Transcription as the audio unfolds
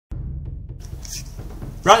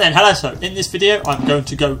Right then, hello, so in this video I'm going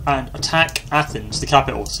to go and attack Athens, the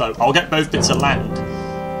capital, so I'll get both bits of land.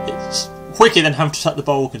 It's quicker than having to attack the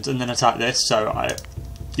Balkans and then attack this, so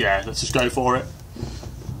yeah, let's just go for it.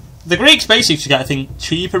 The Greeks basically get, I think,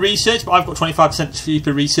 cheaper research, but I've got 25%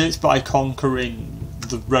 cheaper research by conquering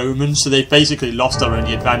the Romans, so they've basically lost their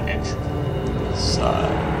only advantage. So,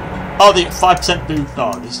 oh, the 5% boost,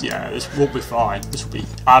 oh, this will be fine, this will be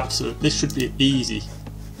this should be easy.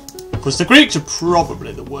 Because the Greeks are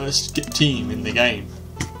probably the worst team in the game.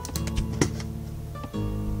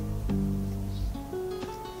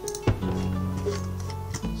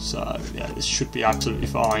 So, yeah, this should be absolutely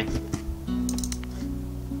fine.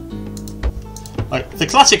 Like, the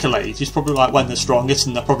classical age is probably like when they're strongest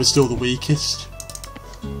and they're probably still the weakest.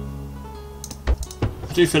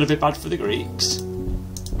 I do feel a bit bad for the Greeks.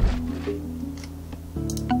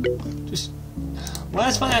 Just,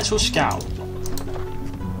 where's my actual scout?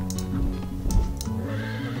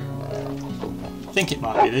 I think it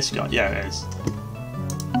might be this guy. Yeah, it is.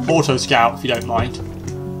 Auto scout, if you don't mind.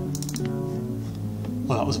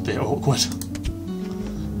 Well, that was a bit awkward.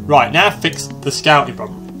 Right, now fix the scouting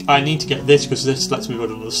problem. I need to get this because this lets me build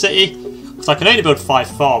another city. Because I can only build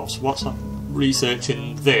 5 farms. Once I'm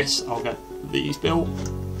researching this, I'll get these built.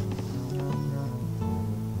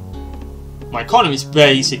 My economy is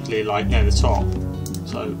basically like near the top.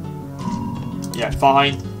 So, yeah,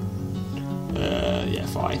 fine. Yeah,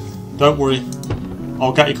 fine. Don't worry.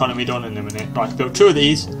 I'll get economy done in a minute. Right, build 2 of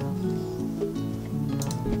these.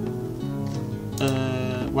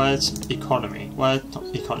 Where's economy? Where's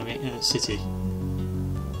not economy? City.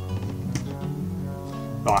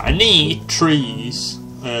 Right, I need trees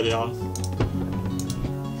early on.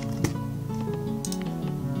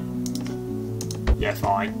 Yeah,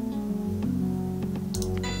 fine.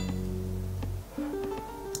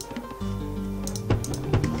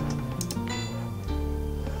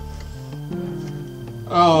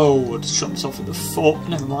 Oh, I just shot myself in the foot.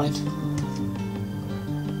 Never mind.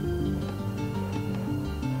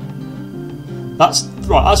 That's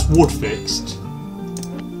right. That's wood fixed.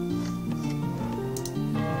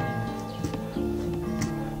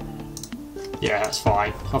 Yeah, that's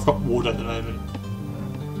fine. I've got wood at the moment.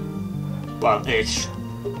 Well, ish.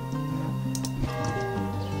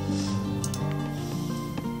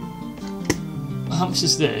 How much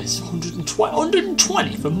is this?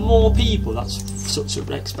 120 for more people. That's such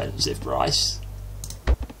an expensive price.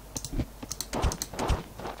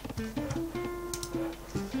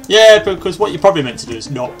 Yeah, because what you're probably meant to do is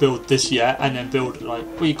not build this yet, and then build like.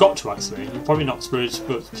 Well, you got to actually. You're probably not supposed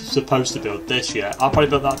to build this yet. I'll probably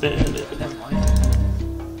build that bit earlier, but never mind.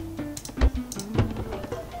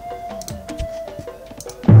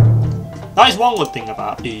 That is one good thing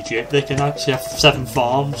about Egypt. They can actually have 7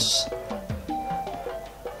 farms.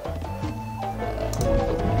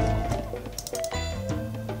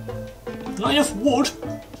 Not enough wood.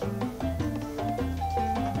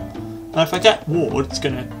 And if I get wood, it's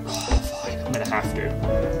gonna. Oh, fine, I'm gonna have to.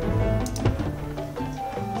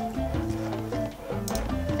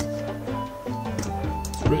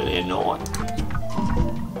 It's really annoying.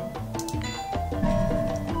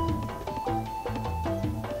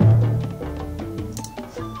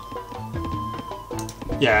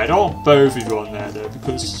 Yeah, I don't want both of you on there though,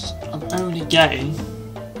 because I'm only getting.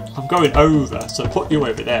 I'm going over, so put you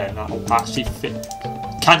over there and that'll actually fit.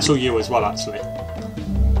 Cancel you as well, actually.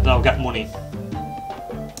 And I'll get money.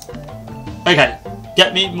 Okay,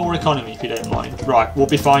 get me more economy if you don't mind. Right, we'll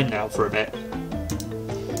be fine now for a bit.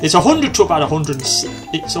 It's 100 to about 160.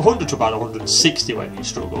 It's 100 to about 160 when you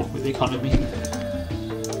struggle with the economy.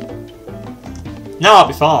 Now I'll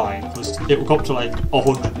be fine because it will go up to like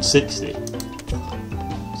 160.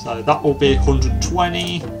 So that will be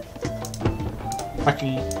 120. I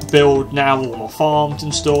can build now all my farms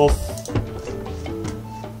and stuff.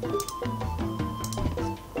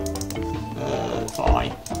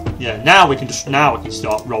 Fine. Yeah, now we can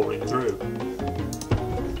start rolling through.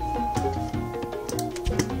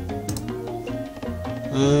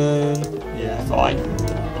 Yeah, fine.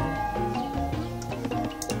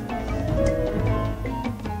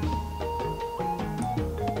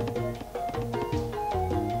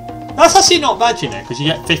 That's actually not bad, you know, because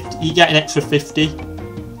you get an extra 50.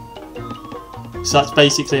 So that's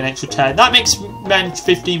basically an extra 10. That makes men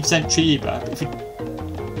 15% cheaper. But if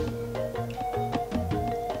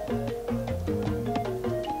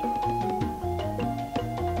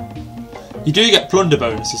you do get plunder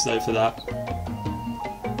bonuses though for that.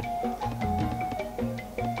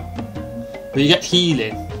 But you get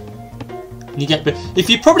healing. And you get. If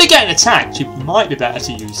you're probably getting attacked, you might be better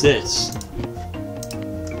to use this.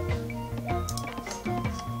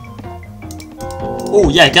 Oh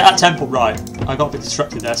yeah, get that temple right. I got a bit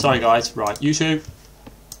distracted there. Sorry guys. Right, you two.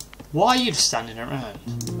 Why are you just standing around?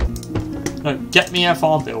 No, get me a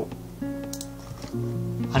farm built.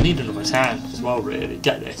 I need another town as well, really.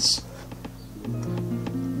 Get this.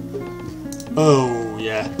 Oh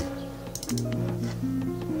yeah.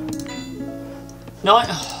 No.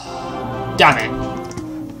 Damn it.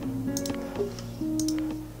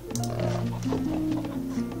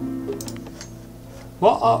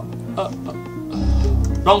 What?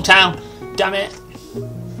 Wrong town. Damn it.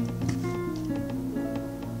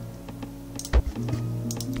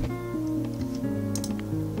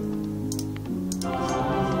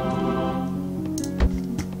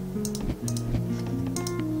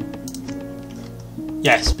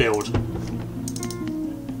 Yes, build.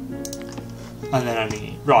 And then I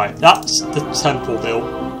need... Right, that's the temple built.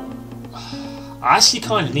 I actually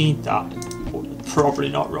kind of need that. But probably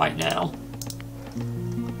not right now.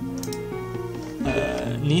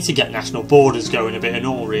 Need to get national borders going a bit and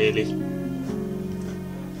all, really.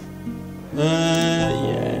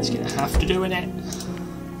 Yeah, it's going to have to do in it.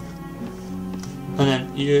 And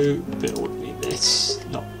then you build me this.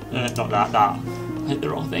 Not that. I hit the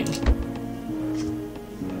wrong thing.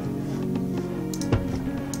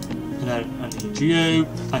 And then I need you,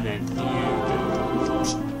 and then you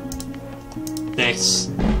build this.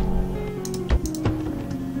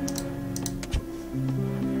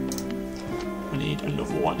 I need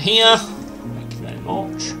another one here. Thank you very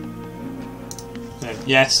much. Then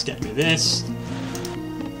yes, get me this.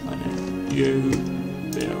 And then you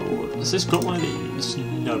build. Has this got one of these?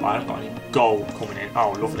 No, I haven't got any gold coming in.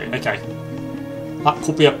 Oh, lovely. Okay. That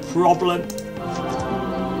could be a problem.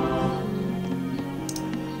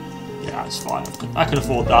 That's fine, I can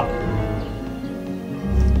afford that.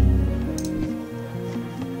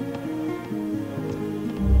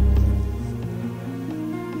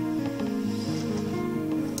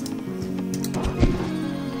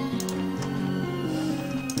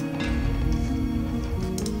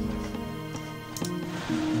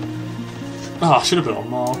 Oh, I should have built a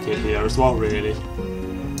market here as well, really.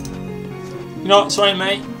 You know what, sorry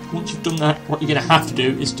mate, once you've done that, what you're going to have to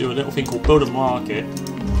do is do a little thing called build a market.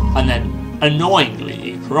 And then, annoyingly,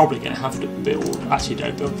 you're probably going to have to build... Actually,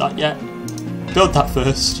 don't build that yet. Build that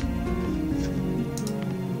first.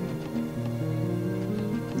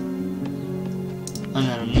 And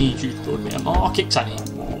then I need you to build me a market, because I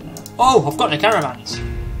need more. Oh, I've got no caravans.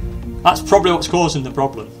 That's probably what's causing the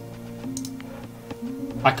problem.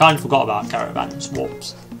 I kind of forgot about caravans.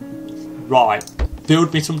 Whoops. Right.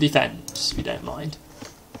 Build me some defence, if you don't mind.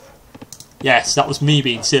 Yes, that was me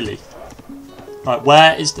being silly. Right,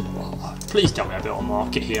 where is the... Oh, please tell me I built a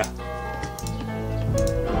market here.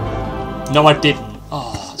 No, I didn't.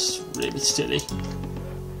 Oh, that's really silly.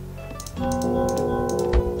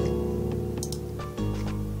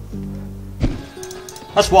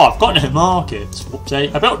 That's why I've got no markets.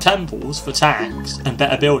 Whoopsie. I built temples for tanks and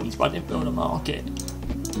better buildings, but I didn't build a market.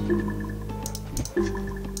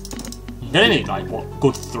 I'm gonna need, like, what,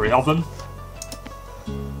 good 3 of them?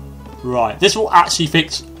 Right, this will actually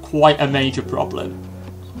fix quite a major problem.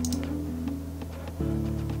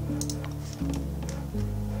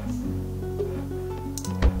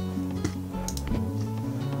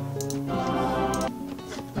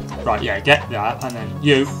 Right, yeah, get that, and then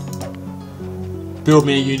you build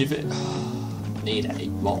me a unit. Need 8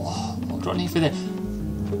 more. What do I need for this?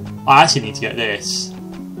 I actually need to get this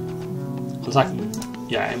because I can,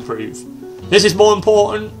 yeah, improve. This is more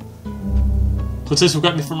important. Because this will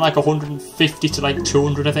get me from like 150 to like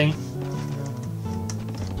 200, I think.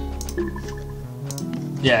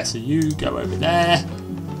 Yeah, so you go over there.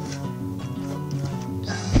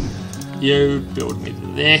 You build me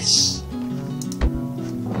this.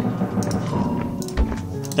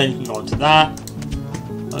 Then you can go on to that.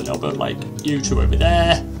 And I'll build like you two over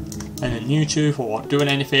there. And then you two for not doing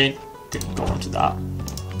anything. You can go on to that.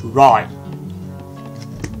 Right.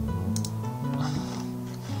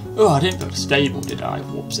 Oh, I didn't build a stable, did I?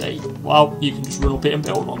 Whoopsie. Well, you can just run up it and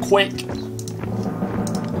build one quick.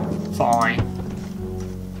 Fine.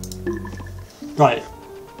 Right.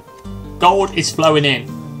 Gold is flowing in.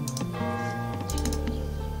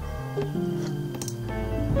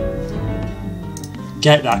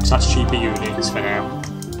 Get that, because that's cheaper units for now.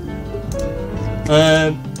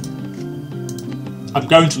 I'm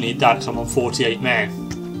going to need that because I'm on 48 men.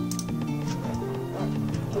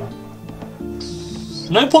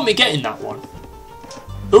 No point me getting that one.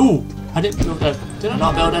 Ooh, I didn't build a... Did I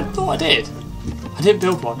not build a... I thought I did. I didn't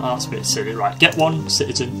build one. Oh, that's a bit silly. Right, get one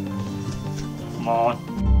citizen. Come on.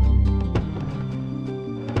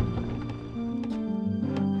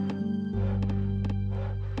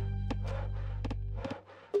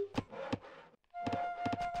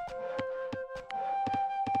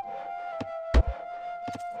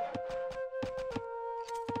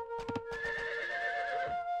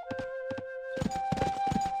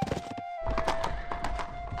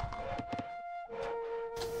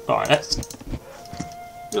 Right,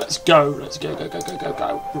 let's go. Let's go.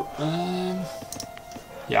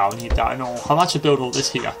 Yeah, I'll need that and all. How much to build all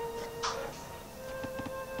this here?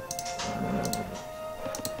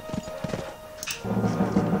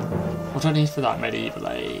 What do I need for that? Medieval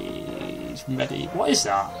age. What is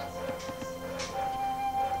that?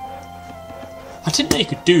 I didn't know you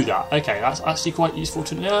could do that. Okay, that's actually quite useful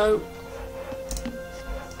to know.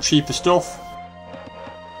 Cheaper stuff.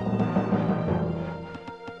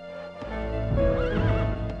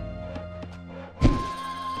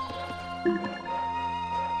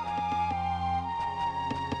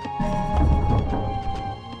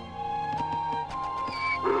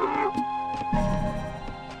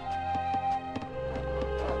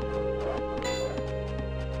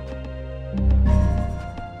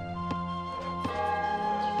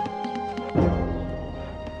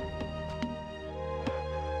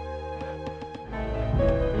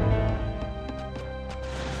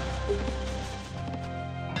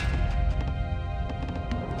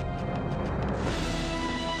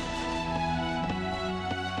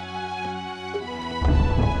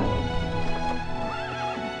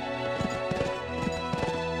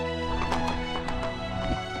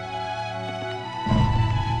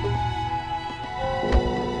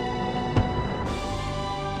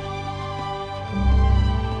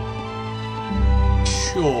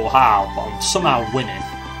 Sure how, but I'm somehow winning.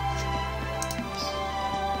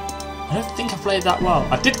 I don't think I played that well.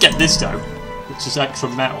 I did get this though, which is extra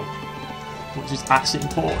metal, which is actually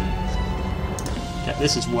important. Get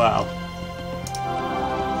this as well.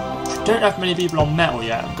 I don't have many people on metal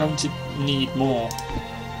yet. I'm going to need more.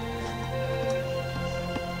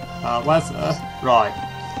 However, right.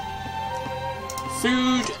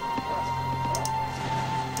 Food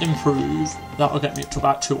improve. That'll get me up to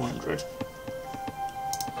about 200.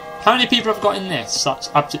 How many people have got in this?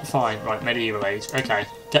 That's absolutely fine. Right, medieval age. Okay,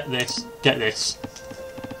 get this. Get this.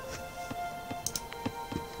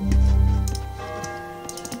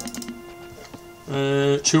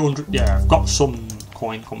 Uh, 200. Yeah, I've got some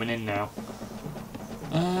coin coming in now.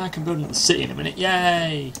 I can build another city in a minute.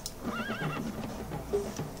 Yay!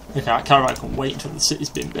 Okay, I can't wait until the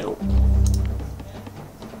city's been built.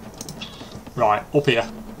 Right, up here.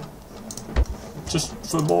 Just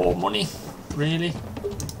for more money, really.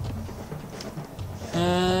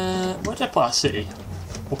 Where did I put our city?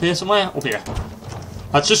 Up here somewhere? Up here.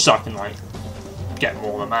 That's just so I can, like, get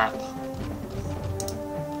more on the map.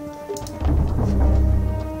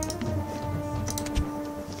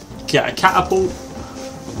 Get a catapult.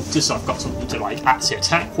 Just so I've got something to, like, actually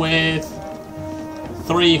attack with.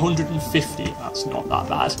 350. That's not that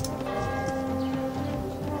bad.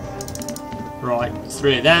 Right,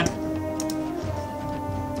 3 of them.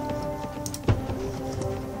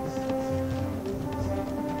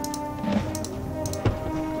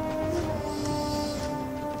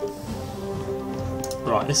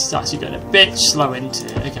 Right, this is actually getting a bit slow into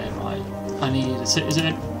it. Okay, right. I need a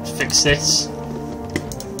citizen to fix this.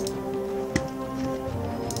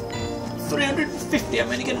 350, I'm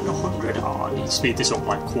only getting 100. Oh, I need to speed this up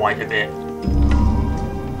like quite a bit.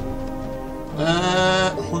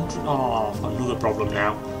 100. Oh, I've got another problem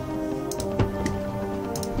now.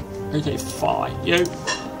 Okay, fine. Yo.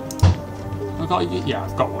 I got you. Yeah,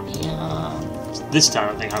 I've got one here. This time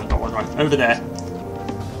I think I haven't got one. Right, over there.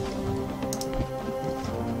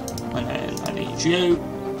 And then I need you.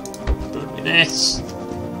 Build me this.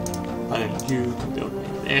 And then you can build me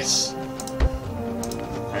this.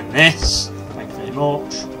 And this. Thank you very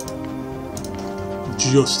much.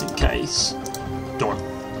 Just in case. Done.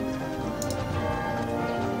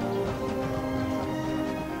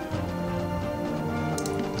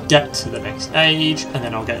 Get to the next stage, and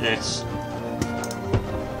then I'll get this.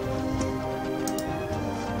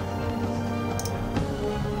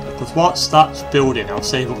 Because once that's building, I'll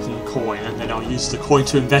save up some coin, and then I'll use the coin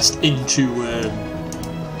to invest into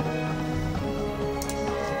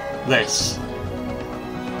this.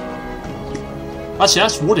 Actually,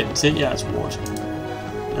 that's wood, isn't it? Yeah, it's wood.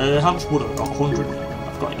 How much wood have I got? 100.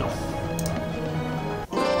 I've got enough.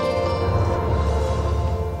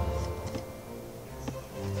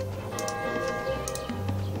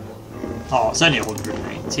 Oh, it's only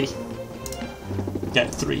 180.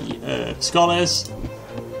 Get 3 scholars.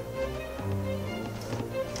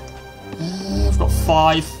 I've got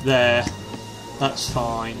 5 there. That's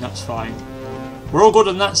fine, that's fine. We're all good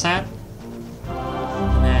on that sound.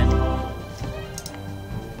 And then...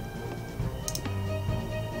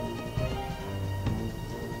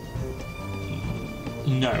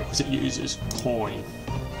 no, because it uses coin.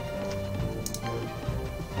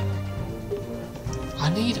 I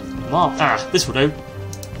need a mark. Ah, this will do.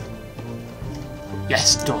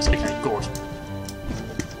 Yes, it does. Okay, good.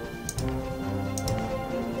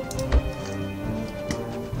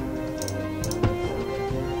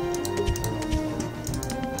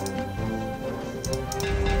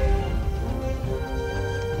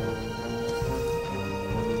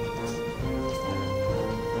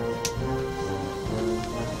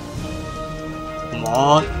 Come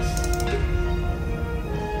on.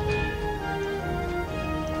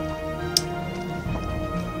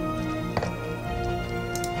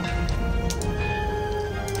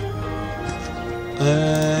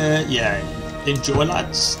 Yeah. Enjoy,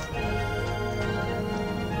 lads.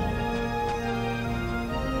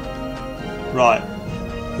 Right.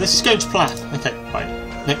 This is going to plan. Okay,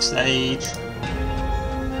 right. Next stage.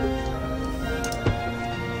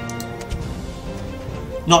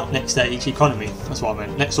 Not next stage, economy. That's what I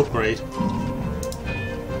meant. Next upgrade.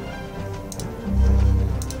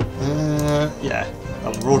 Yeah.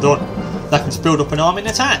 And we're all done. That can build up an army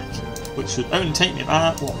and attack. Which should only take me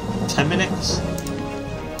about, what, 10 minutes?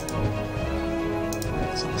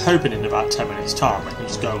 So I'm hoping in about 10 minutes time I can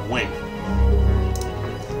just go and win.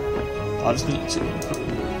 I just need to...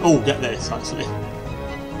 Oh, get this, actually.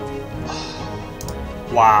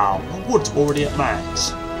 Wow, my wood's already at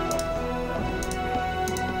max.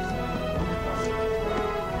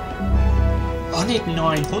 I need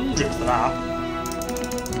 900 for that.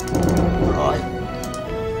 Right.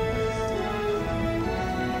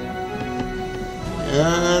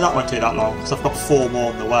 That won't take that long, because I've got 4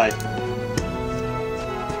 more on the way.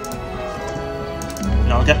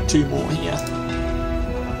 And I'll get 2 more here.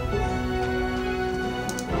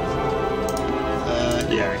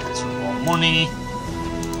 Yeah, get some more money.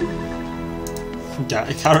 Get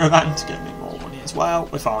a caravan to get me more money as well.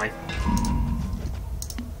 We're fine.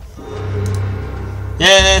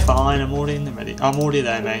 Yeah, fine. I'm already in the ready. I'm already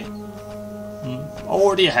there, mate. I'm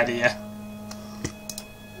already ahead of you.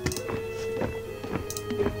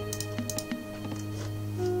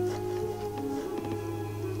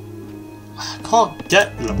 I can't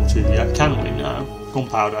get level 2 yet, can we? No.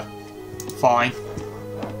 Gunpowder. Fine.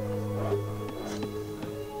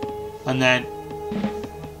 And then...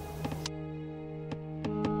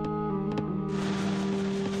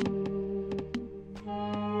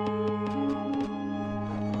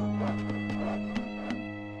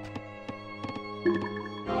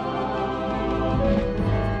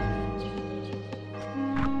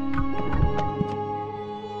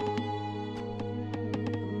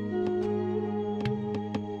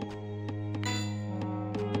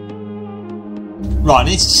 Right, I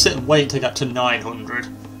need to sit and wait to get to 900.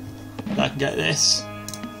 Then I can get this.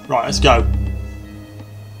 Right, let's go.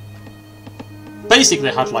 Basically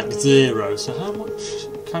I had like 0, so how much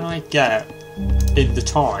can I get in the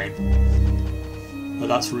time? Well,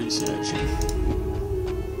 that's researching.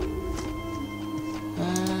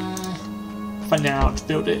 For now, to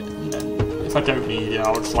build it, and then if I don't need it,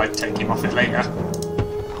 I'll just like take him off it later.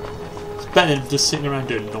 It's better than just sitting around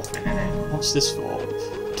doing nothing in it. What's this for?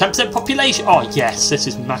 10% population! Oh yes, this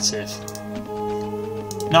is massive.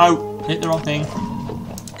 No, hit the wrong thing.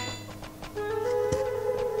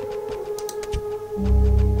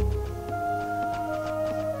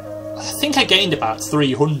 I think I gained about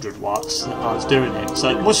 300 watts that I was doing it, so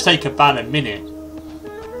it must take about a minute.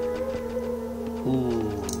 Ooh,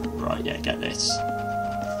 right, yeah, get this.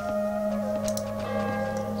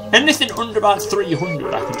 Anything under about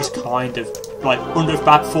 300 I can just kind of, like, under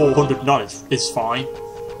about 400 knowledge is fine.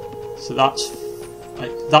 So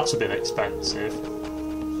that's a bit expensive.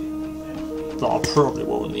 But I probably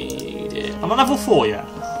will need it. I'm on level 4 yet.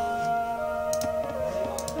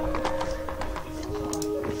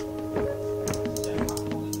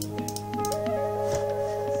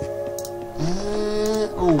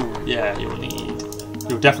 Oh yeah,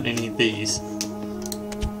 you'll definitely need these.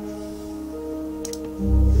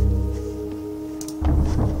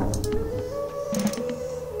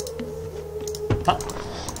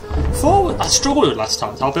 I struggled with last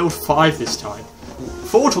time, so I'll build 5 this time.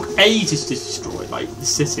 4 took ages to destroy, like the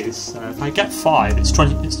cities. If I get 5, it's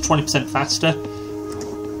 20% faster,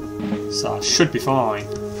 so I should be fine.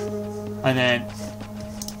 And then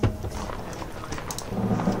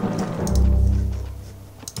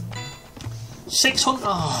 600.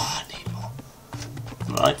 Oh, I need more.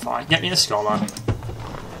 Right, fine. Get me a scholar.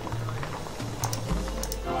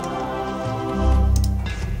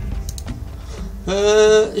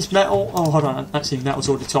 It's metal. Oh, hold on. Actually, metal's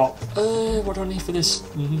already top. What do I need for this?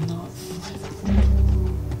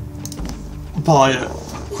 Buy it.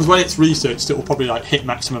 Because when it's researched, it will probably like hit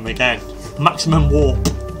maximum again. Maximum warp.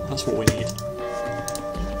 That's what we need.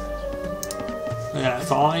 Yeah,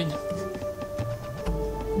 fine.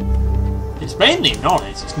 It's mainly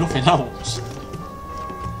knowledge, it's nothing else.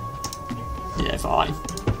 Yeah, fine.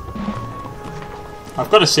 I've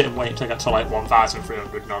got to sit and wait until I get to like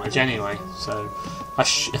 1,300 knowledge anyway, so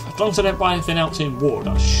as long as I don't buy anything else in wood,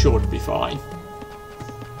 I should be fine.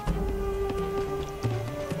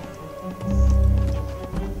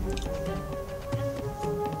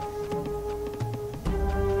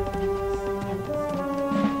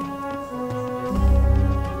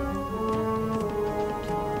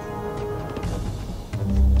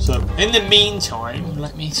 So, in the meantime,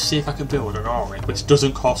 let me see if I can build an army, which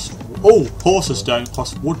doesn't cost... Oh, horses don't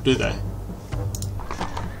cost wood, do they?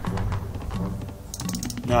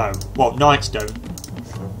 No. Well, knights don't.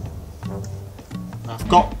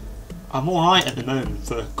 I'm alright at the moment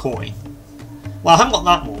for coin. Well, I haven't got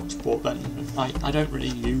that much, but then I don't really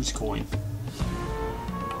use coin.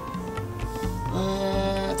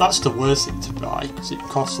 That's the worst thing to buy, because it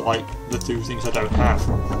costs like the two things I don't have.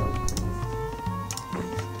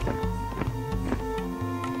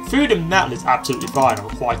 Food and metal is absolutely fine, I've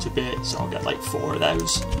got quite a bit, so I'll get like 4 of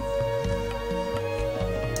those.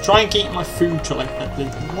 Try and keep my food to like at the...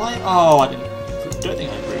 Why? Oh, I don't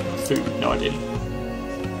think I improved my food. No, I didn't.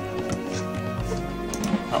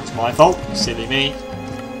 That was my fault. Silly me.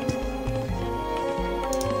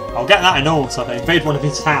 I'll get that in all, so if I invade one of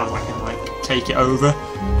his towns, I can like take it over.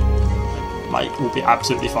 Like, we'll be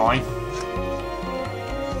absolutely fine.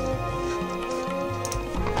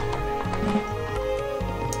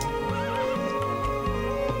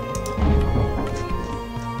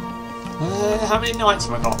 How many knights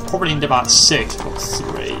have I got? Probably need about 6. I've got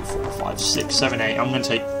 3, 4, 5, 6, 7, 8. I'm going to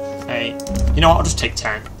take 8. You know what? I'll just take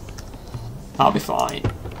 10. That'll be fine.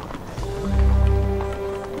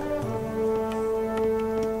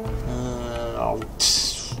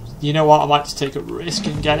 You know what? I might just take a risk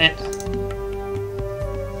and get it.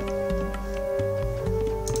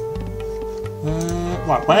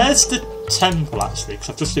 Right, where's the temple actually?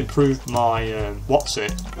 Because I've just improved my what's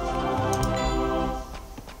it?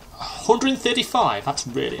 135. That's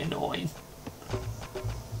really annoying.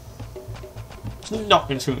 It's not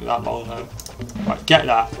going to take me that long though. Right, get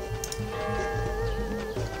that.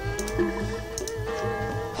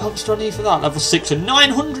 How much do I need for that? Level 6 and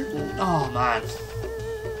 900. Oh man.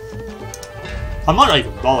 I might not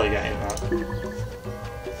even bother getting that.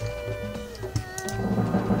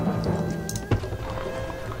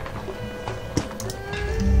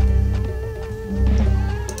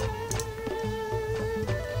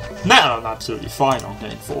 Metal I'm absolutely fine on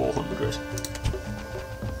getting 400.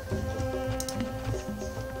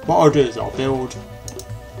 What I'll do is I'll build...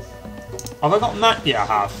 Have I got that? Yeah, I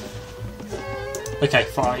have. Okay,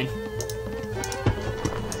 fine.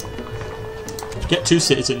 Get 2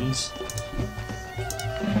 citizens.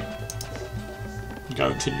 I'm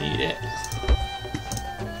going to need it.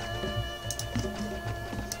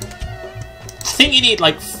 I think you need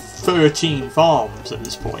like 13 farms at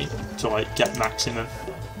this point to like get maximum.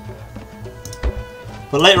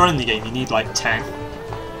 But later on in the game you need like 10.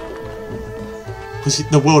 Because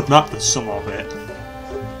the world map does some of it.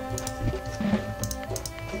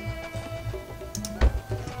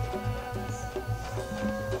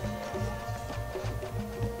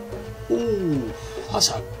 Ooh, that's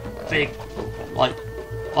a big, like,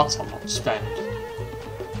 that's a lot to spend.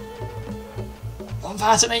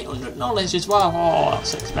 1,800 knowledge as well. Oh,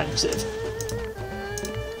 that's expensive.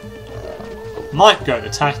 Might go and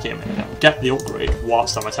attack him and get the upgrade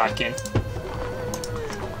whilst I'm attacking.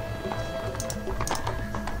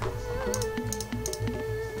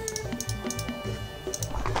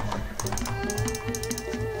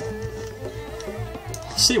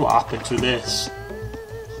 Let's see what happened to this.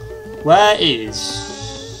 Where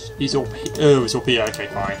is... He's up here. Oh, he's up here. Okay,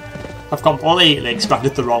 fine. I've completely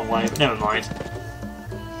expanded the wrong way, but never mind.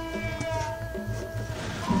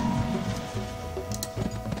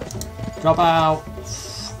 Go about...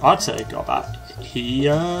 I'd say go about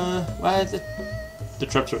here. Where the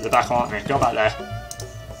troops are at the back, aren't they? Go about there.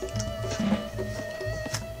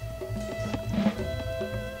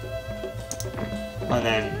 And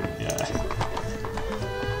then, yeah.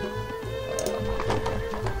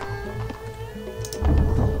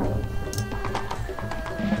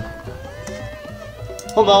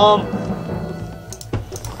 Come on!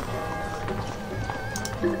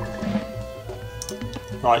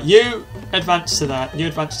 Right, you advance to that, you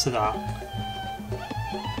advance to that.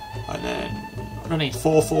 And then, I don't need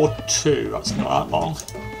 442, that's not that long.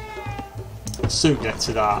 I'll soon get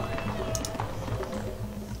to that.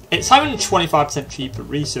 It's having 25% cheaper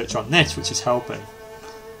research on this, which is helping.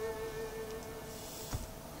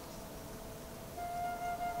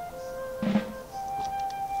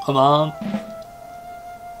 Come on.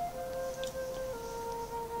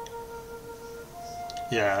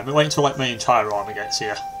 Yeah, I've been waiting till like my entire army gets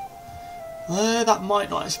here. That might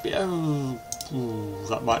not actually be... Oh, ooh,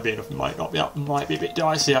 that might be enough. It might not be. That might be a bit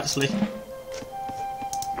dicey actually.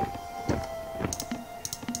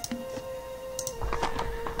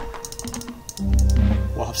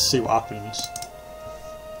 We'll have to see what happens.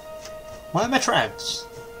 Where are my trebs?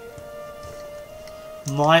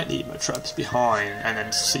 Might leave my trebs behind and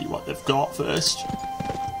then see what they've got first.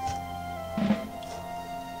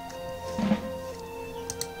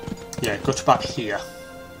 Yeah, go to back here.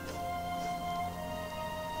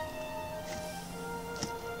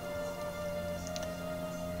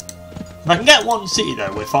 If I can get one city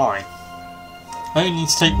though, we're fine. I only need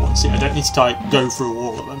to take one city, I don't need to like, go through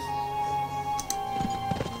all of them.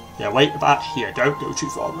 Yeah, wait about here, don't go too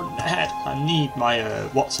far running ahead. I need my,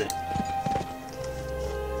 what's it?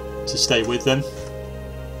 To stay with them.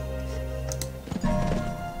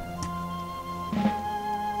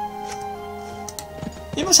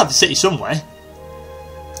 He must have a city somewhere.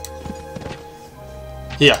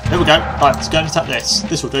 Here we go. Right, let's go and attack this.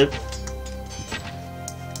 This will do.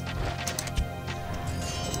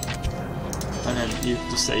 And then you can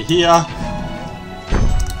just stay here.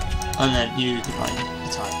 And then you can like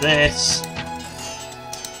attack this.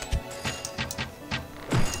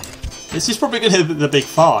 This is probably going to be the big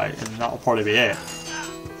fight, and that'll probably be it.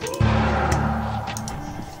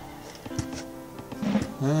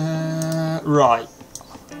 Right.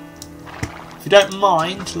 If you don't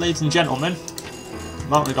mind, ladies and gentlemen, I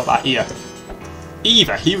might have got that here.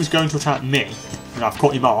 Either he was going to attack me, and I've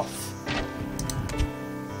cut him off.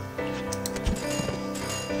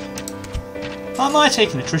 Am I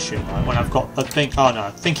taking attrition right, when I've got a thing? Oh no,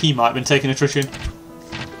 I think he might have been taking attrition.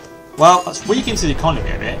 Well, that's weakens the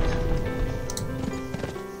economy a bit.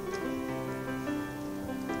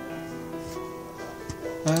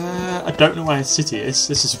 I don't know where his city is.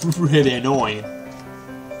 This is really annoying.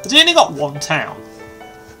 Has he only got one town?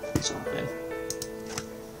 Something.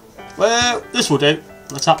 Well, this will do.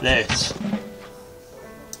 Let's tap this.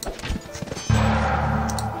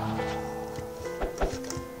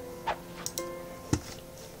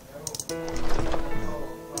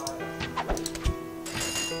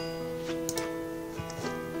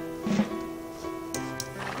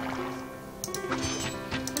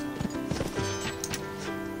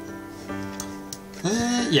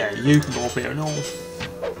 Yeah, you can go up here and all.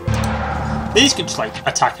 These can just like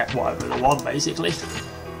attack at whatever they want, basically.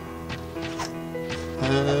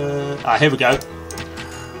 Here we go.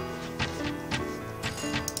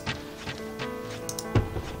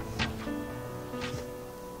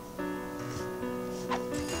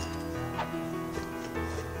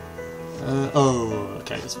 Oh,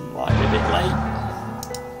 okay, this might be a bit late.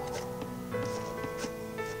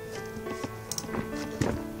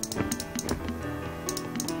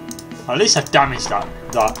 At least I've damaged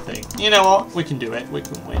that thing. You know what? We can do it. We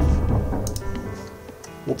can win.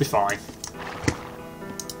 We'll be fine.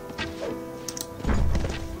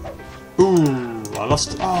 Ooh, I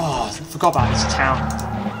lost... Oh, I forgot about this town.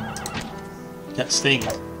 Get Sting.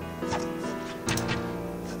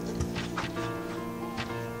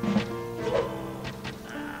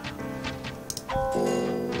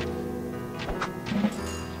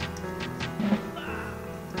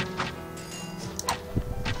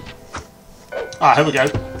 Ah, here we go.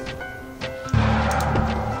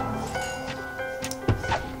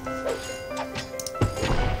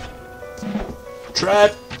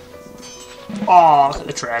 Tread. Oh, look at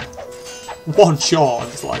the tread. One shot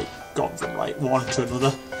and it's like gone from like one to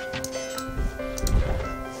another.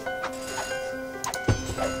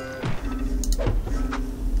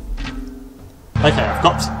 Okay,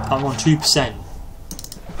 I'm on 2%.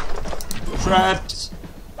 Tread.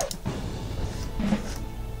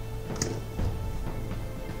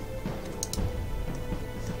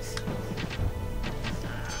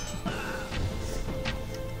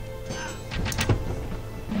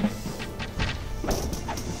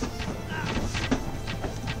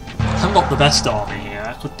 Not the best army here.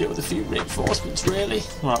 I could deal with a few reinforcements, really.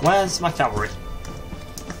 Right, where's my cavalry?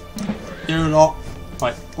 You lot.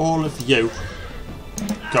 Right, all of you.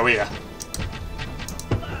 Go here.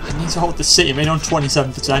 I need to hold the city. I'm in on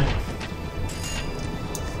 27%.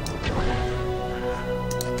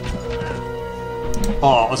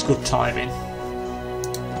 Oh, that's good timing.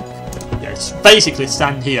 Yeah, it's basically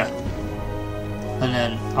stand here. And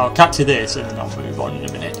then I'll capture this and then I'll move on in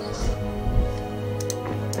a minute.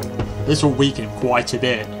 This will weaken him quite a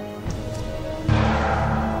bit.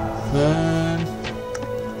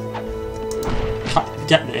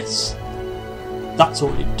 Get this. That's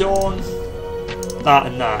already done. That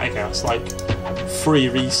and that. Okay, that's like free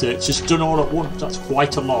research. Just done all at once. That's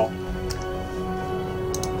quite a lot.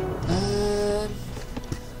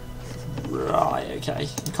 okay.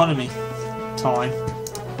 Economy time.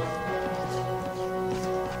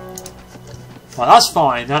 Right, that's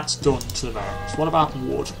fine. That's done to the max. What about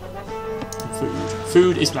wood and food?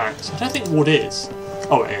 Food is max. I don't think wood is.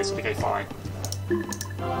 Oh, it is. Okay, fine.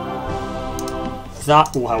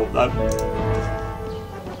 That will help though.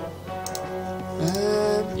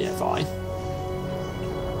 Yeah, fine.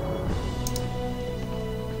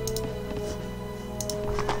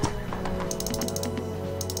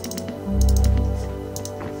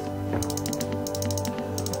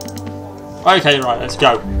 Okay, right, let's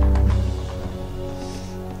go.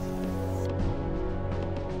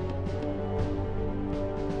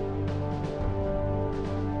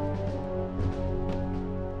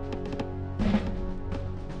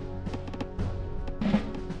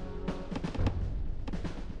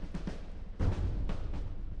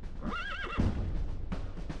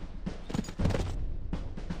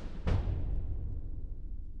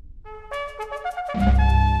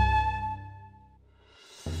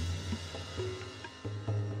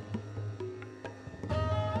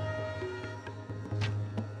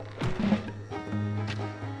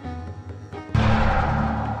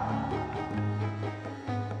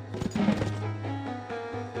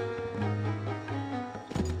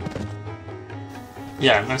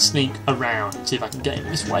 Yeah, I'm going to sneak around and see if I can get him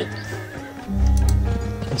this way.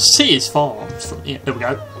 I can see his farms from here. There we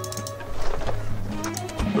go.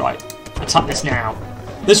 Right, attack this now.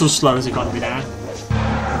 This will slow his economy down.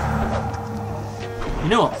 You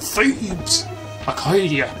know what? Thebes!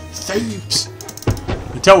 Arcadia! Thebes!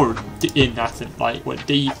 You can tell we're in Athens, like, we're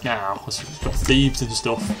deep now. We've got Thebes and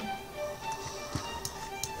stuff.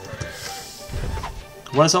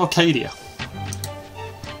 Where's Arcadia?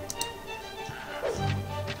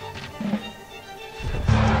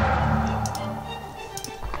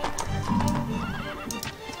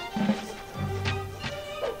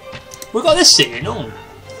 We've got this sitting on.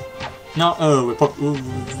 No, oh, we're probably.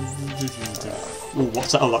 Ooh,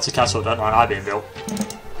 what's that? Oh, that's a castle. Don't mind, I've been built.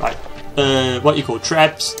 Right. What you call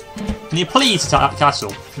Trebs? Can you please attack that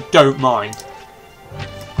castle? If you don't mind.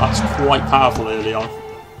 That's quite powerful early on.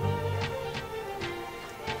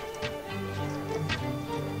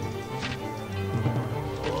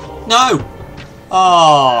 No!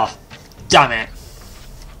 Ah, oh, damn it.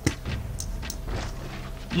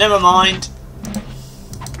 Never mind.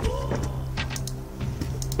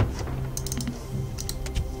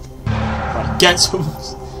 Right, get some.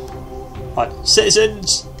 Right,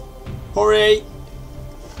 citizens, hurry!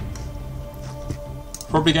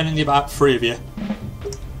 Probably going to need about 3 of you.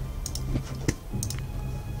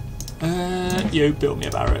 You build me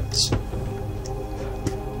a barracks.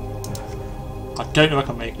 I don't know if I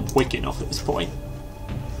can make them quick enough at this point.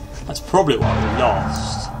 That's probably why we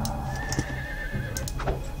lost.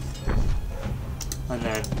 And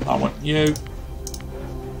then I want you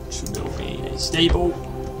to build me a stable.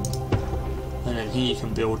 And then he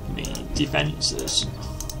can build me defences.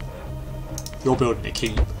 You're building a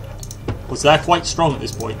keep. Because they're quite strong at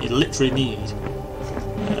this point. You literally need...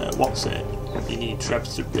 what's it? You need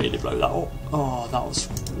Trebs to really blow that up. Oh, that was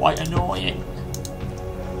quite annoying.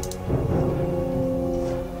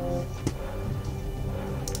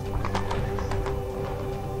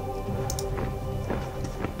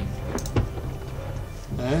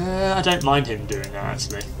 I don't mind him doing that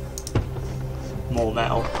actually. More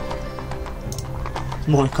metal.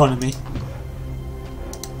 More economy.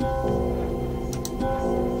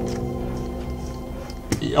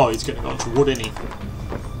 Oh, he's going to go on to wood, isn't he?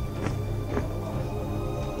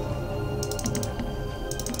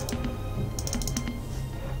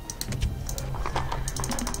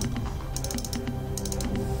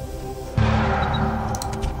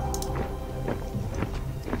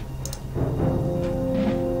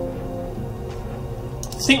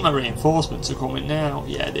 I think my reinforcements are coming now.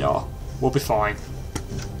 Yeah, they are. We'll be fine.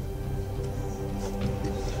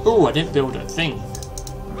 Oh, I didn't build a thing.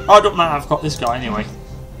 Oh, it don't matter, I've got this guy anyway.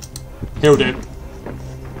 He'll do.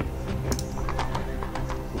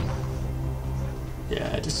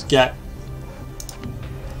 Yeah, just get...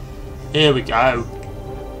 Here we go.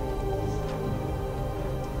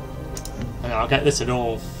 And I'll get this and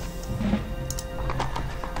all.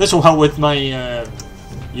 This will help with my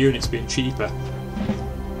units being cheaper.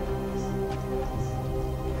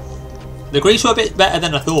 The Greeks were a bit better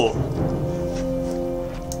than I thought.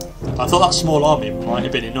 I thought that small army might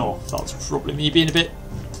have been enough. That was probably me being a bit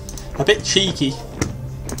cheeky.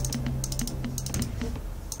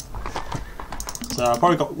 So I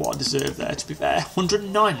probably got what I deserve there, to be fair.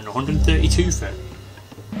 109 and 132 for it.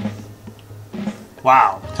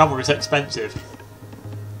 Wow, cavalry's expensive.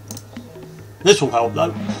 This will help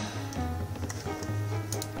though.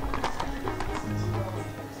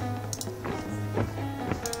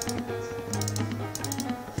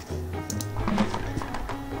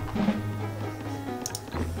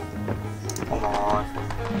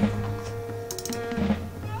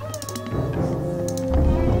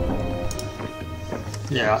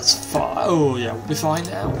 Yeah, that's fine. Oh yeah, we'll be fine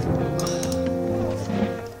now.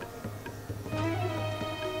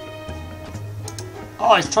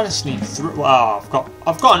 Oh, he's trying to sneak through. Well,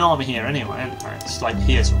 I've got an army here anyway, haven't I? It's like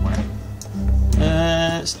here somewhere.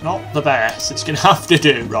 It's not the best. It's gonna have to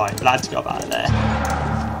do. Right, lads, go out of there.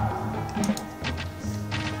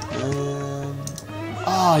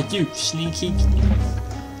 You sneaky.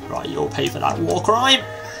 Right, you'll pay for that war crime.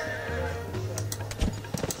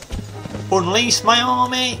 Unleash my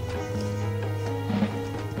army.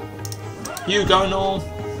 You go north.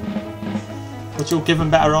 But you'll give them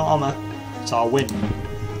better armour. So I'll win.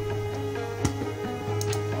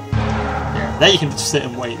 Yeah, there you can just sit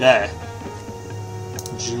and wait there.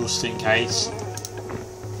 Just in case.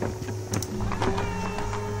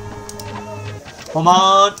 Come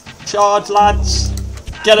on! Charge, lads!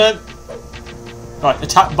 Get him! Right,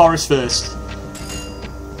 attack Boris first.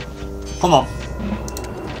 Come on.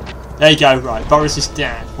 There you go, right, Boris is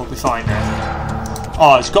down. We'll be fine now.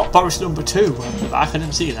 Oh, it's got Boris number 2 on the back, I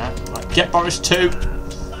didn't see that. Right, get Boris 2.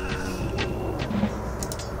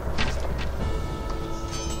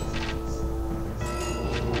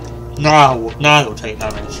 Now they'll take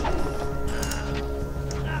damage.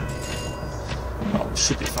 Oh, it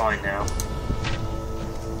should be fine now.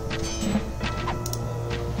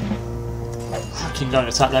 I can go and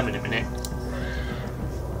attack them in a minute.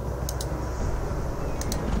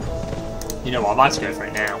 You know what, I might go for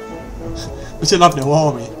it now. We still have no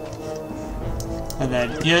army. And then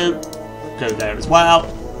you go there as well.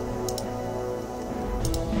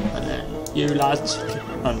 And then you lads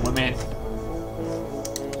and women.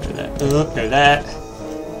 Go there. Go there.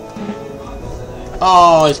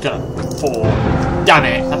 Oh, he's got a 4. Damn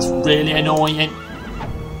it, that's really annoying.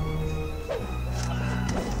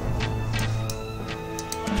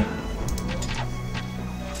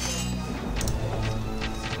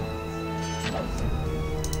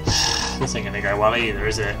 This ain't gonna go well either,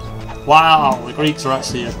 is it? Wow, the Greeks are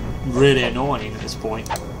actually really annoying at this point.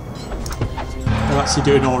 They're actually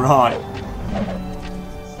doing alright.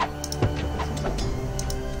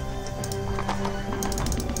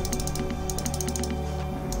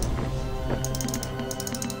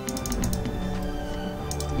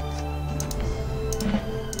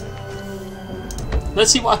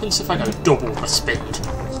 Let's see what happens if I go double the speed.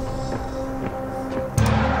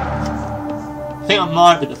 I think that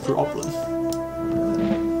might be the problem.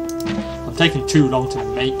 I'm taking too long to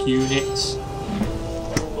make units.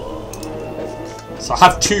 So I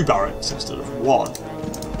have 2 barracks instead of 1.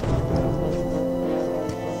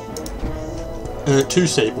 2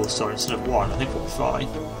 stables, sorry, instead of 1. I think we'll be fine.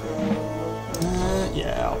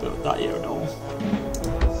 Yeah, I'll build that here and all.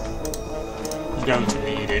 I'm going to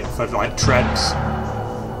need it for like treads.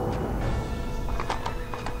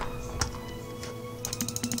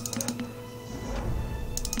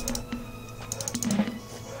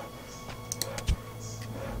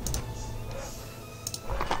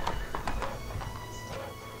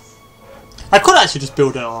 I could actually just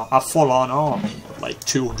build a full-on army of like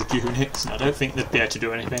 200 units, and I don't think they'd be able to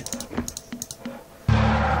do anything.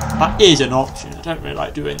 That is an option. I don't really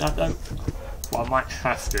like doing that though. Well, I might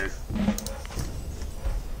have to.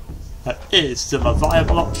 That is still a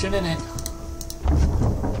viable option, isn't it?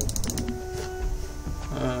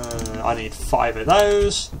 I need 5 of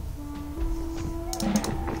those.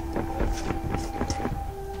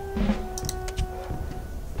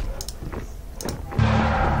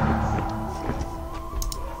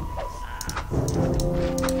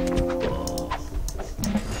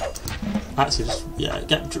 Actually, just get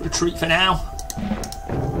them to retreat for now.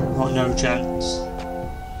 Got no chance.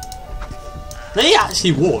 They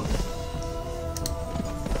actually won.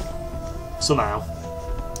 Somehow.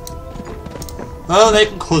 Oh, they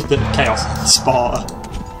can cause a bit of chaos in Sparta.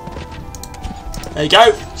 There you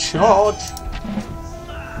go. Charge.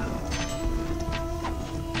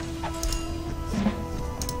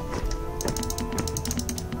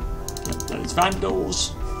 Get those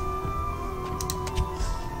Vandals.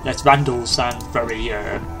 Yes, Vandals sound very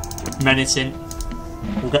menacing.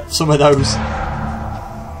 We'll get some of those.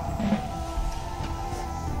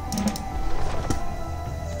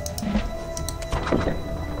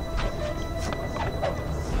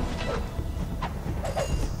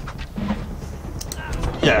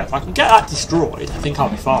 Yeah, if I can get that destroyed, I think I'll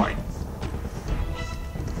be fine.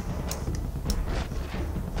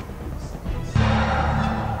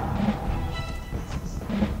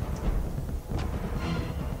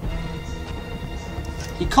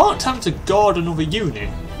 You can't tell him to guard another unit.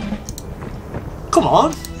 Come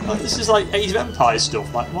on! Like, this is like Age of Empires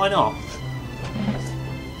stuff, like why not?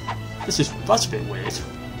 That's a bit weird.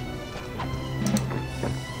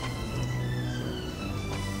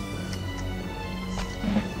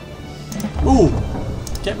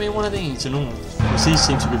 Get me one of these and all. Because these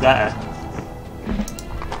seem to be better.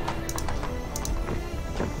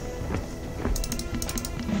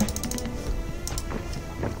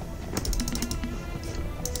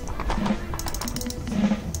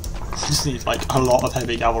 I just need like a lot of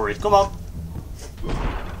heavy cavalry. Come on!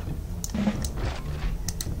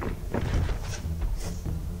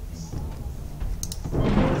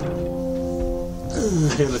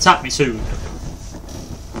 He'll attack me soon.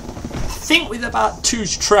 I think with about 2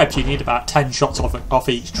 trebs you need about 10 shots off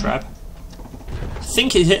each treb. I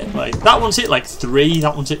think it hit like that one's hit like 3,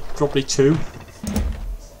 that one's hit probably 2.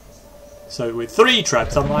 So with 3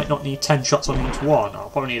 trebs I might not need 10 shots on each one. I'll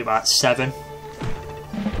probably need about 7.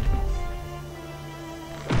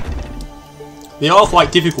 They are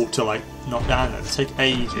quite difficult to like knock down though, they take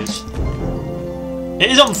ages. It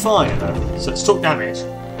is on fire though, so it's took damage.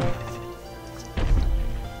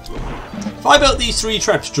 If I built these 3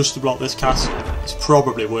 trebs just to block this castle, it's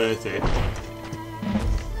probably worth it.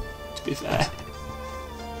 To be fair.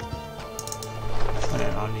 And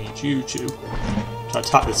then I need you to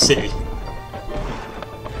attack the city.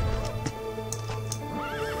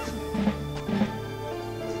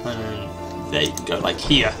 And they can go like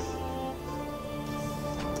here.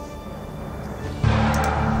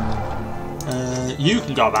 You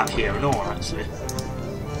can go about here and all actually.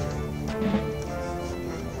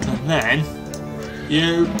 And then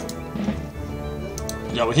you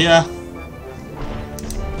go here.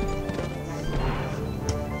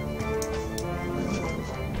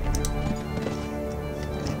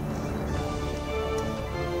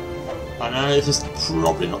 I know this is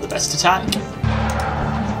probably not the best attack.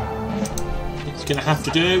 It's gonna have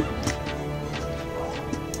to do.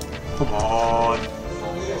 Come on.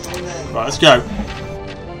 Right, let's go.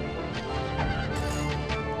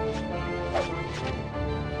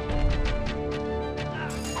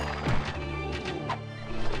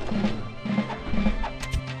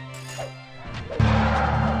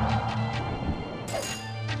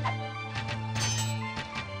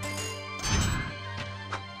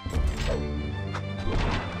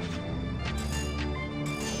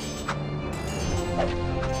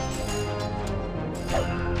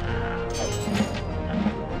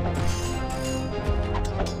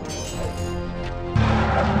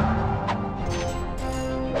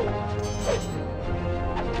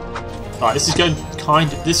 Right, this is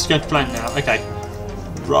going to plan now. Okay.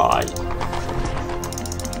 Right.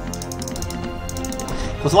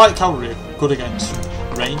 Because light cavalry are good against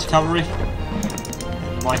range cavalry.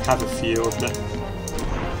 I might have a few of them.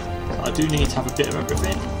 I do need to have a bit of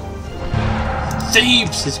everything.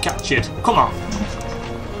 Thebes is captured. Come on.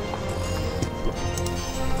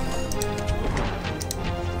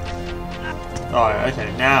 Right,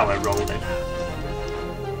 okay, now we're rolling.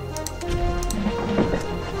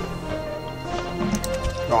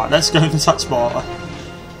 Right, let's go and attack Sparta.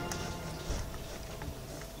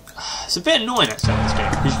 It's a bit annoying actually in this game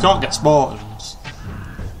because you can't get Spartans.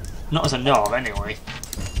 Not as I know of, anyway.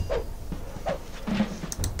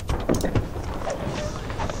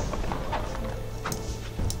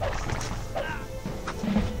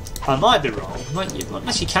 I might be wrong,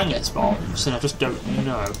 unless you can get Spartans, and I just don't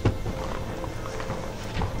know.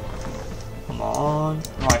 Come on.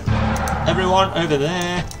 Right, everyone over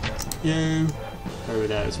there. You. Over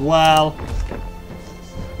there as well.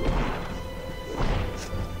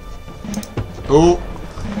 Oh,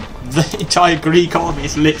 the entire Greek army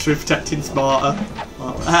is literally protecting Sparta.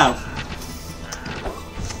 Wow.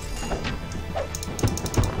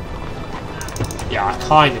 Yeah, I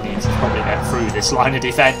kind of need to probably get through this line of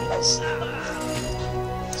defence.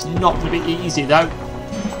 It's not going to be easy though.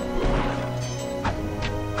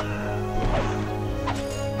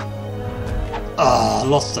 Ah,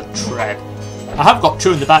 lost the tread. I have got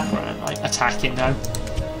 2 in the background, like attacking now.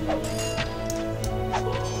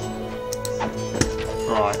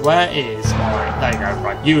 Right, where is my? There you go.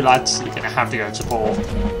 Right, you lads, you're gonna have to go and support.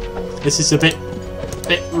 This is a bit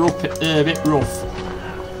rough.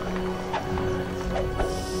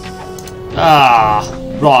 Ah,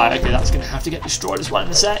 right. Okay, that's gonna have to get destroyed as well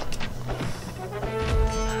in a sec.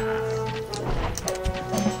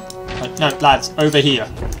 No, lads, over here.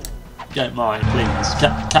 Don't mind, please.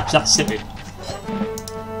 Catch that city.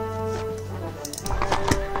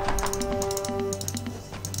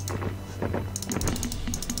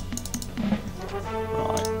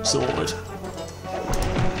 Sorted.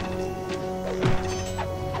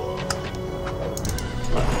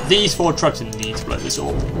 Right, these 4 trucks need to blow this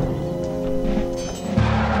up.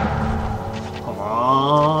 Come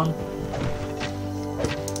on.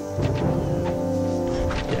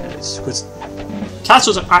 Yes, because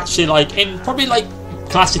castles are actually like in probably like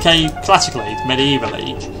classic age, classical age, medieval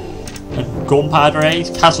age, and gunpowder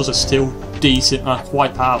age, castles are still decent and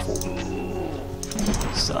quite powerful.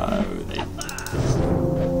 So, yeah,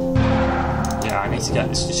 I need to get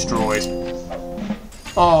this destroyed.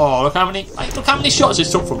 Oh, look how many shots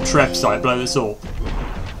it took from Trebs to blow this up.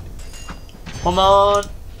 Come on,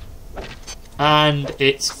 and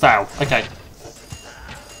it's fell. Okay.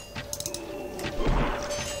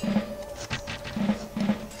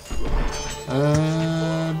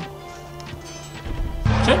 I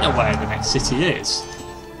don't know where the next city is.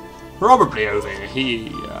 Probably over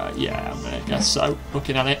here. Yeah, I'm gonna guess so.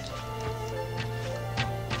 Looking at it.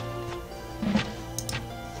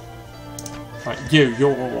 Right, you're...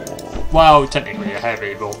 Well, technically you're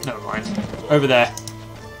heavy, but never mind. Over there.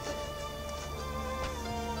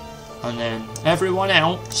 And then everyone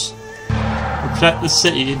else, protect the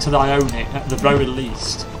city until I own it, at the very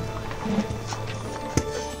least.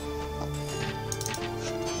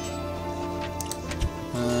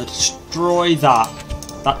 Destroy that.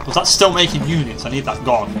 Was that still making units? I need that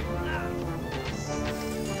gone.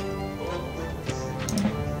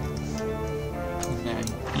 And then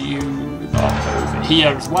you lot over here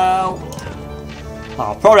as well.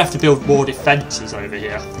 I'll probably have to build more defences over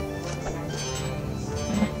here.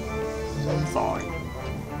 Fine.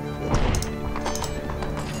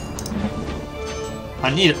 I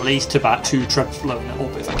need at least about 2 Trebs blown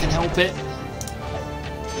up if I can help it.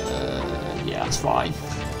 Yeah, that's fine.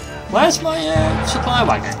 Where's my supply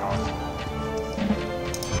wagon gone?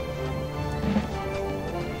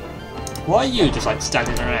 Why are you just like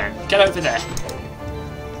standing around? Get over there.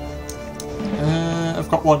 I've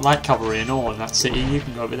got 1 light cavalry and all in that city. You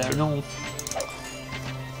can go over there and all.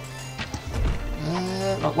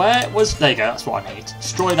 Where was... There you go, that's what I need.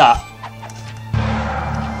 Destroy that.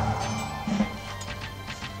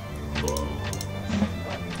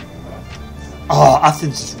 Oh,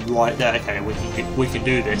 Athens is right there. Okay, we can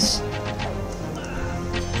do this.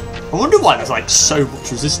 I wonder why there's like so much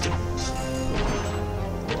resistance.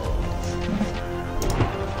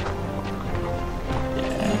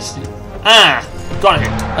 Yes. Ah, got it.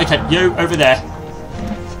 Okay, you over there.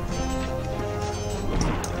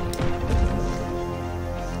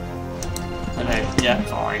 And then yeah,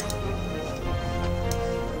 fine.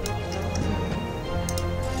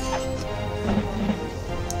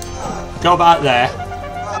 Go back there.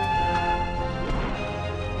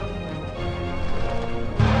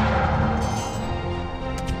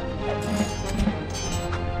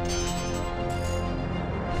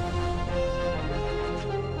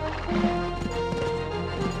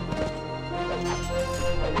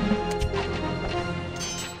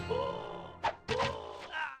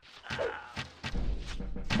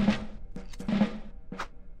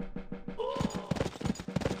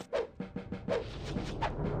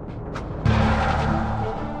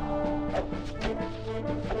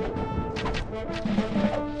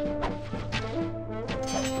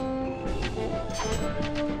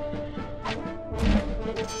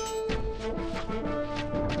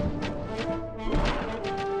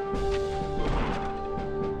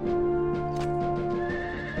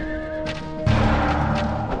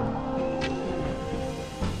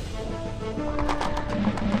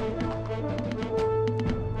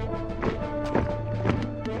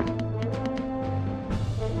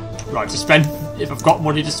 Right, to spend, if I've got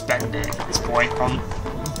money to spend it at this point,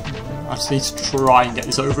 I just need to try and get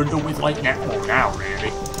this over and done with like now, really.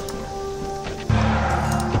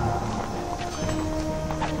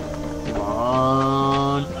 Come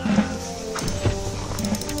on.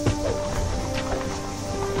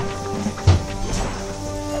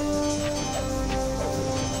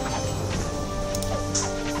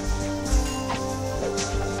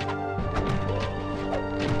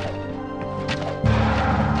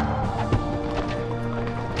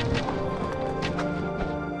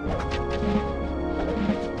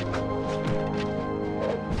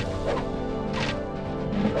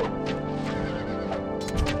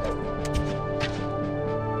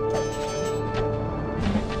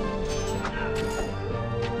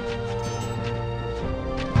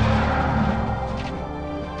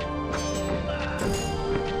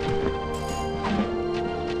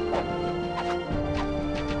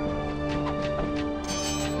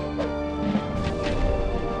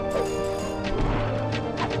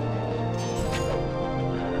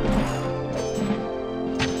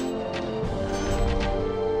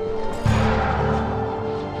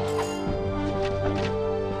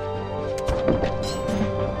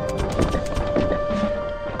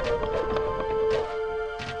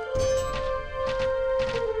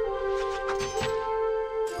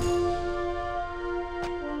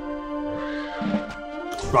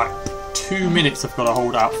 Right, 2 minutes I've got to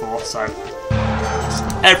hold out for, so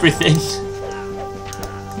everything.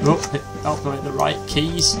 Oh, not going the right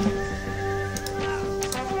keys.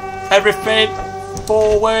 Everything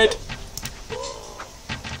forward.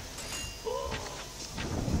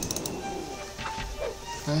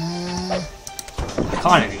 I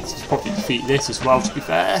kind of need to probably defeat this as well, to be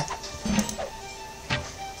fair.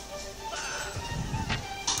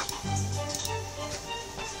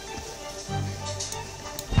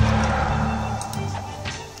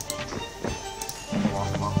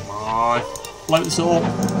 Float this all.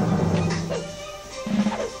 I've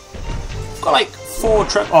got like 4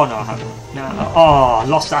 oh no, I haven't. No. Oh,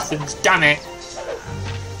 lost Athens, damn it.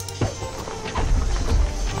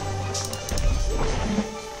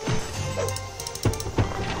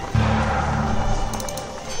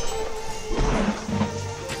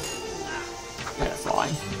 Yeah,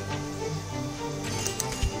 fine.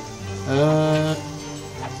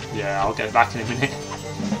 Yeah, I'll get back in a minute.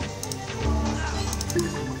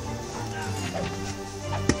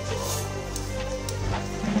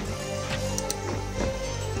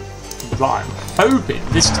 Right, I'm hoping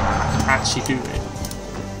this time I can actually do it.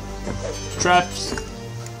 Traps.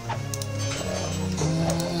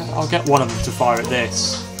 I'll get one of them to fire at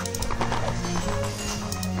this.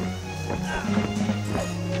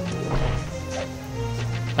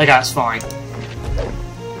 Okay, that's fine.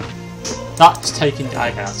 That's taking.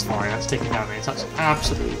 Okay, that's fine. That's taking damage. That's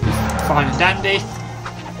absolutely fine and dandy.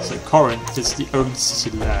 So Corinth is the only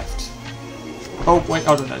city left. Oh wait,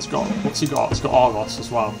 I don't know. It's got. What's he got? It's got Argos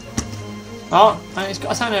as well. Oh, and it's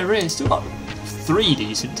got a town over here. It's still got 3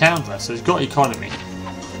 decent towns left, so it's got economy.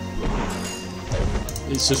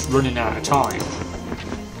 It's just running out of time.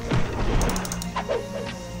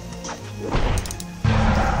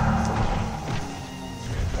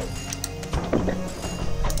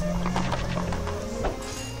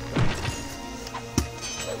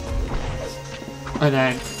 And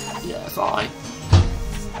then, yeah, fine.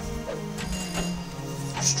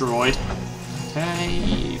 Destroyed.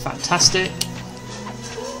 Okay, fantastic.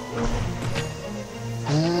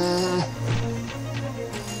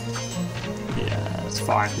 Yeah, that's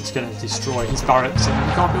fine. It's going to destroy his barracks and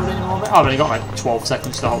he can't build any more. I've only got like 12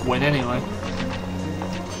 seconds to win anyway.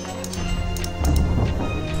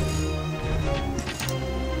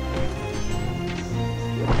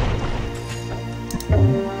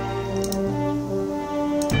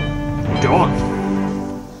 Done.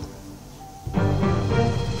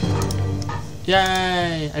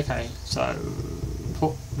 Yay! Okay, so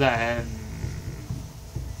put them.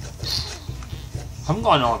 I haven't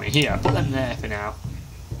got an army here. Put them there for now.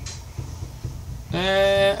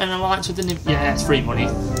 An alliance with the yeah, it's free money.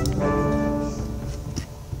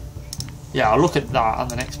 Yeah, I'll look at that on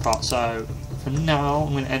the next part. So for now,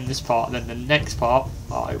 I'm going to end this part. Then the next part,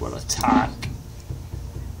 I will attack.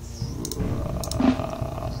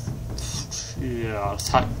 Yeah, I'll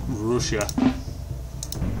attack Russia. I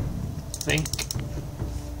think.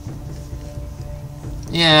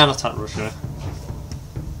 Yeah, I'll attack Russia.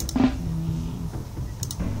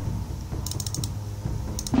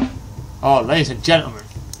 Oh, ladies and gentlemen.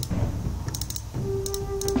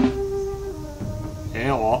 You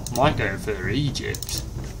know what? Might go for Egypt.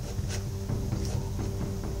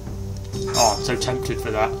 Oh, I'm so tempted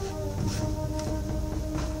for that.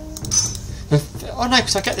 Oh no,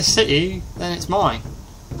 because I get this city, then it's mine.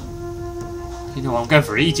 You know what, I'm going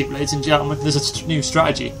for Egypt, ladies and gentlemen. There's a new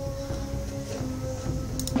strategy.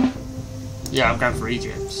 Yeah, I'm going for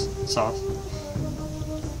Egypt. So,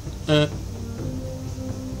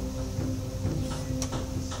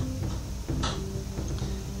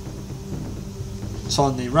 so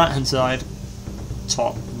on the right hand side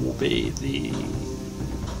top will be the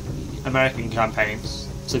American campaigns.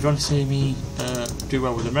 So if you want to see me do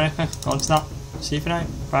well with America, go on to that. See you for now.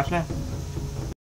 Bye for now.